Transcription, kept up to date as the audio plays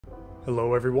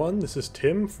Hello everyone, this is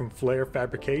Tim from Flare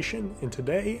Fabrication, and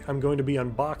today I'm going to be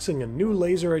unboxing a new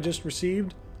laser I just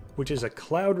received, which is a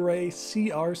Cloudray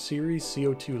CR Series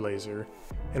CO2 laser,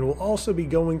 and we'll also be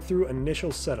going through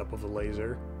initial setup of the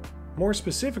laser. More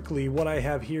specifically, what I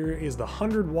have here is the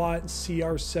 100W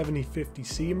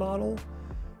CR7050C model,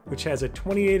 which has a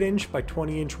 28-inch by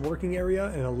 20-inch working area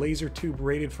and a laser tube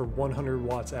rated for 100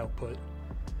 watts output.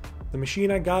 The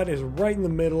machine I got is right in the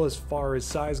middle as far as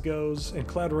size goes, and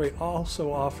Cloudray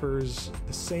also offers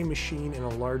the same machine in a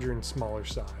larger and smaller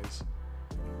size.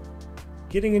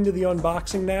 Getting into the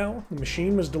unboxing now, the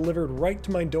machine was delivered right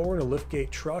to my door in a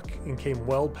liftgate truck and came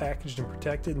well packaged and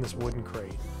protected in this wooden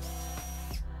crate.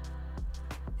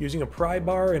 Using a pry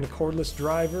bar and a cordless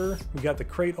driver, we got the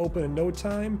crate open in no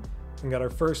time and got our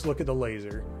first look at the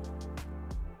laser.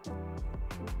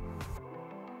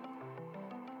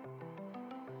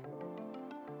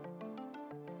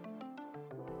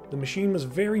 The machine was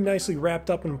very nicely wrapped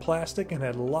up in plastic and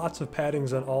had lots of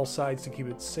paddings on all sides to keep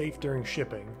it safe during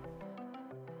shipping.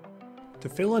 To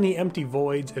fill any empty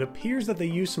voids, it appears that they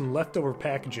used some leftover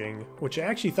packaging, which I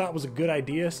actually thought was a good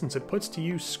idea since it puts to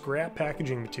use scrap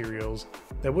packaging materials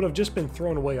that would have just been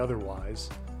thrown away otherwise.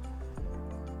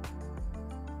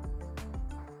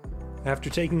 After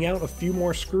taking out a few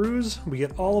more screws, we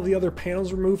get all of the other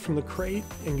panels removed from the crate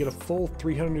and get a full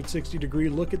 360-degree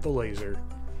look at the laser.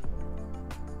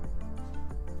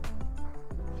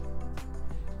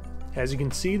 As you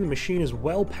can see, the machine is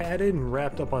well padded and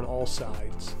wrapped up on all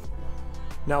sides.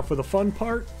 Now for the fun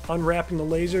part, unwrapping the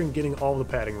laser and getting all the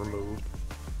padding removed.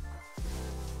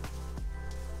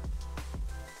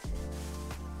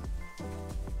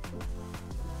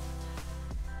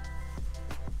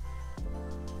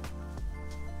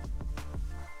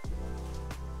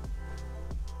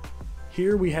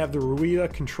 Here we have the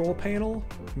Ruida control panel,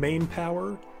 main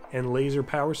power, and laser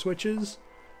power switches,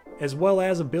 as well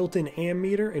as a built-in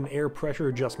ammeter and air pressure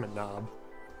adjustment knob.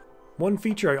 One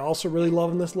feature I also really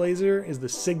love in this laser is the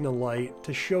signal light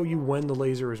to show you when the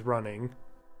laser is running.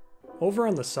 Over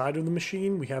on the side of the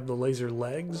machine we have the laser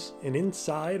legs, and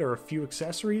inside are a few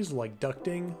accessories like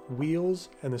ducting, wheels,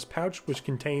 and this pouch which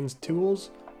contains tools,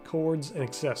 cords, and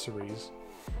accessories.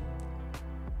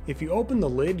 If you open the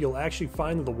lid, you'll actually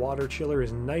find that the water chiller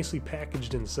is nicely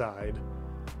packaged inside.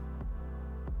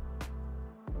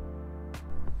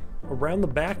 Around the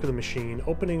back of the machine,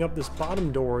 opening up this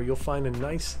bottom door, you'll find a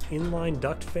nice inline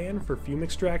duct fan for fume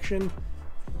extraction,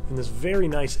 and this very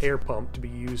nice air pump to be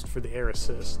used for the air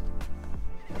assist.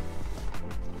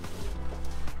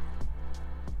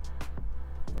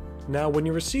 Now, when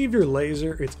you receive your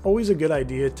laser, it's always a good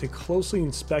idea to closely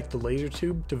inspect the laser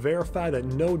tube to verify that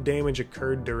no damage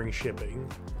occurred during shipping.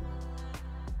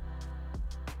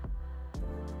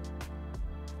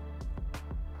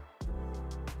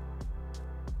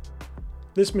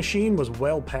 This machine was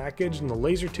well packaged and the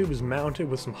laser tube is mounted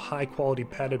with some high quality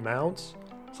padded mounts,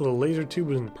 so the laser tube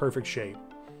was in perfect shape.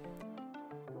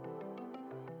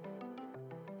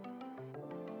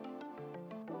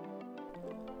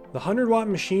 The 100-watt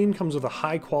machine comes with a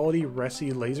high quality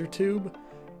RESI laser tube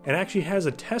and actually has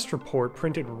a test report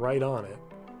printed right on it.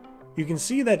 You can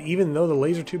see that even though the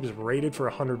laser tube is rated for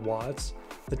 100 watts,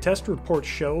 the test report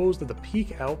shows that the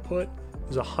peak output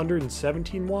is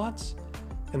 117 watts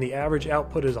and the average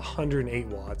output is 108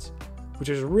 watts, which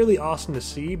is really awesome to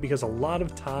see because a lot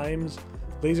of times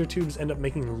laser tubes end up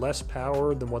making less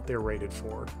power than what they're rated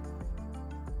for.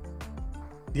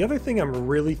 The other thing I'm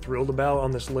really thrilled about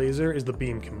on this laser is the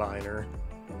beam combiner.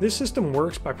 This system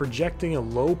works by projecting a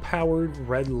low-powered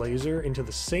red laser into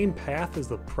the same path as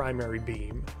the primary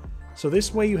beam. So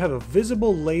this way you have a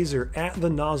visible laser at the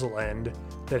nozzle end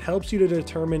that helps you to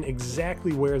determine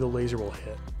exactly where the laser will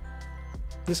hit.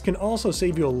 This can also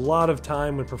save you a lot of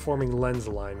time when performing lens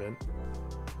alignment.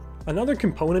 Another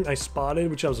component I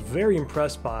spotted which I was very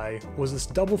impressed by was this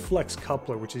double flex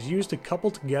coupler, which is used to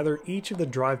couple together each of the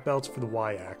drive belts for the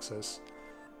Y-axis.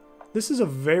 This is a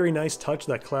very nice touch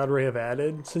that Cloudray have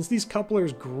added, since these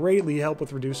couplers greatly help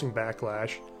with reducing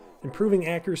backlash, improving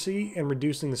accuracy, and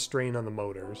reducing the strain on the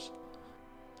motors.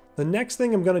 The next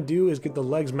thing I'm going to do is get the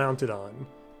legs mounted on.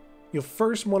 You'll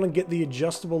first want to get the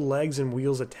adjustable legs and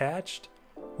wheels attached,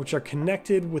 which are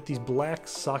connected with these black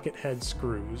socket head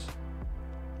screws.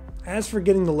 As for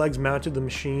getting the legs mounted to the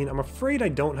machine, I'm afraid I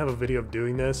don't have a video of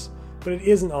doing this, but it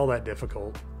isn't all that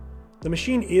difficult. The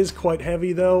machine is quite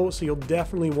heavy though, so you'll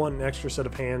definitely want an extra set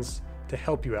of hands to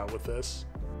help you out with this.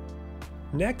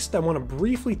 Next, I want to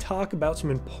briefly talk about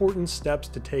some important steps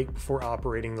to take before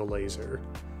operating the laser.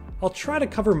 I'll try to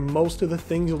cover most of the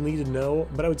things you'll need to know,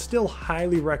 but I would still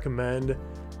highly recommend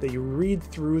that you read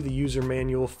through the user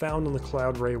manual found on the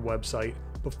Cloudray website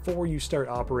before you start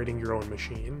operating your own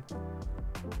machine.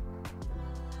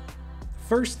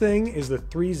 First thing is the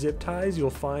 3 zip ties you'll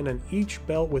find on each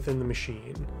belt within the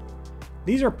machine.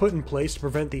 These are put in place to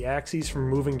prevent the axes from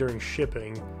moving during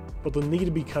shipping, but they'll need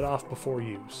to be cut off before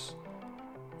use.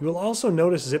 You will also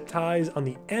notice zip ties on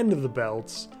the end of the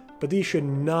belts, but these should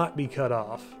not be cut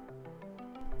off.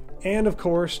 And of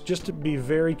course, just to be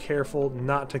very careful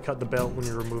not to cut the belt when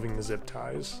you're removing the zip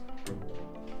ties.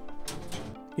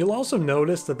 You'll also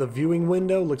notice that the viewing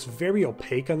window looks very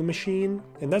opaque on the machine,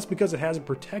 and that's because it has a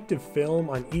protective film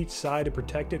on each side to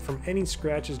protect it from any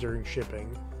scratches during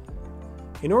shipping.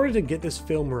 In order to get this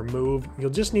film removed,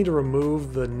 you'll just need to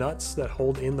remove the nuts that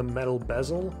hold in the metal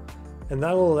bezel, and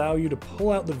that will allow you to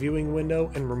pull out the viewing window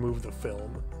and remove the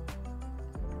film.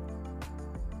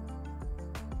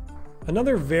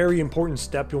 Another very important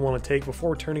step you'll want to take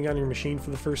before turning on your machine for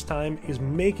the first time is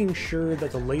making sure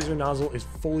that the laser nozzle is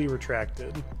fully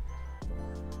retracted.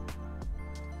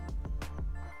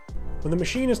 When the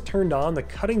machine is turned on, the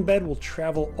cutting bed will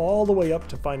travel all the way up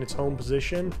to find its home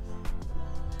position.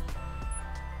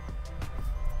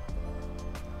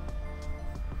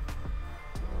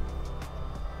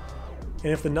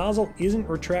 And if the nozzle isn't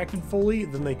retracted fully,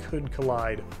 then they could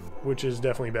collide, which is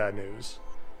definitely bad news.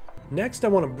 Next, I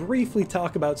want to briefly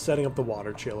talk about setting up the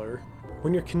water chiller.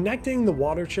 When you're connecting the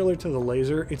water chiller to the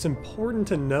laser, it's important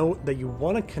to note that you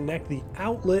want to connect the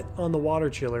outlet on the water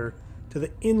chiller to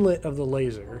the inlet of the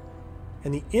laser,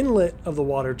 and the inlet of the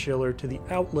water chiller to the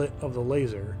outlet of the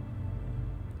laser.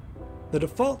 The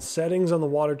default settings on the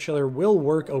water chiller will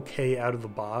work okay out of the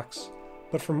box,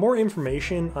 but for more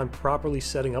information on properly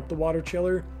setting up the water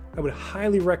chiller, I would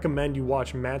highly recommend you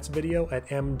watch Matt's video at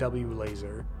MW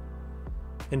Laser.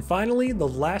 And finally, the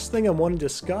last thing I want to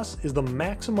discuss is the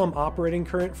maximum operating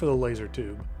current for the laser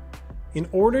tube. In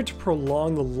order to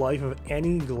prolong the life of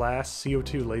any glass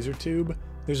CO2 laser tube,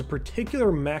 there's a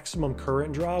particular maximum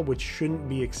current draw which shouldn't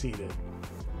be exceeded.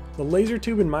 The laser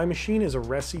tube in my machine is a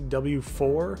RESI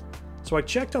W4, so I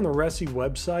checked on the RESI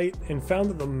website and found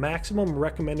that the maximum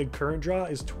recommended current draw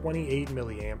is 28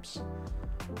 milliamps.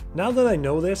 Now that I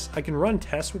know this, I can run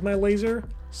tests with my laser,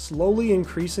 slowly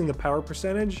increasing the power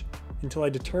percentage until I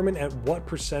determine at what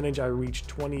percentage I reach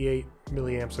 28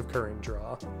 milliamps of current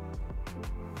draw.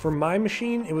 For my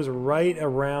machine, it was right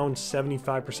around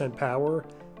 75% power,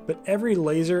 but every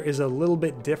laser is a little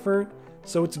bit different,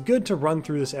 so it's good to run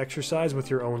through this exercise with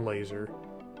your own laser.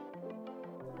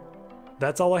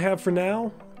 That's all I have for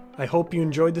now. I hope you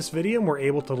enjoyed this video and were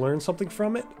able to learn something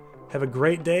from it. Have a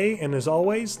great day, and as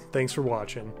always, thanks for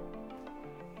watching.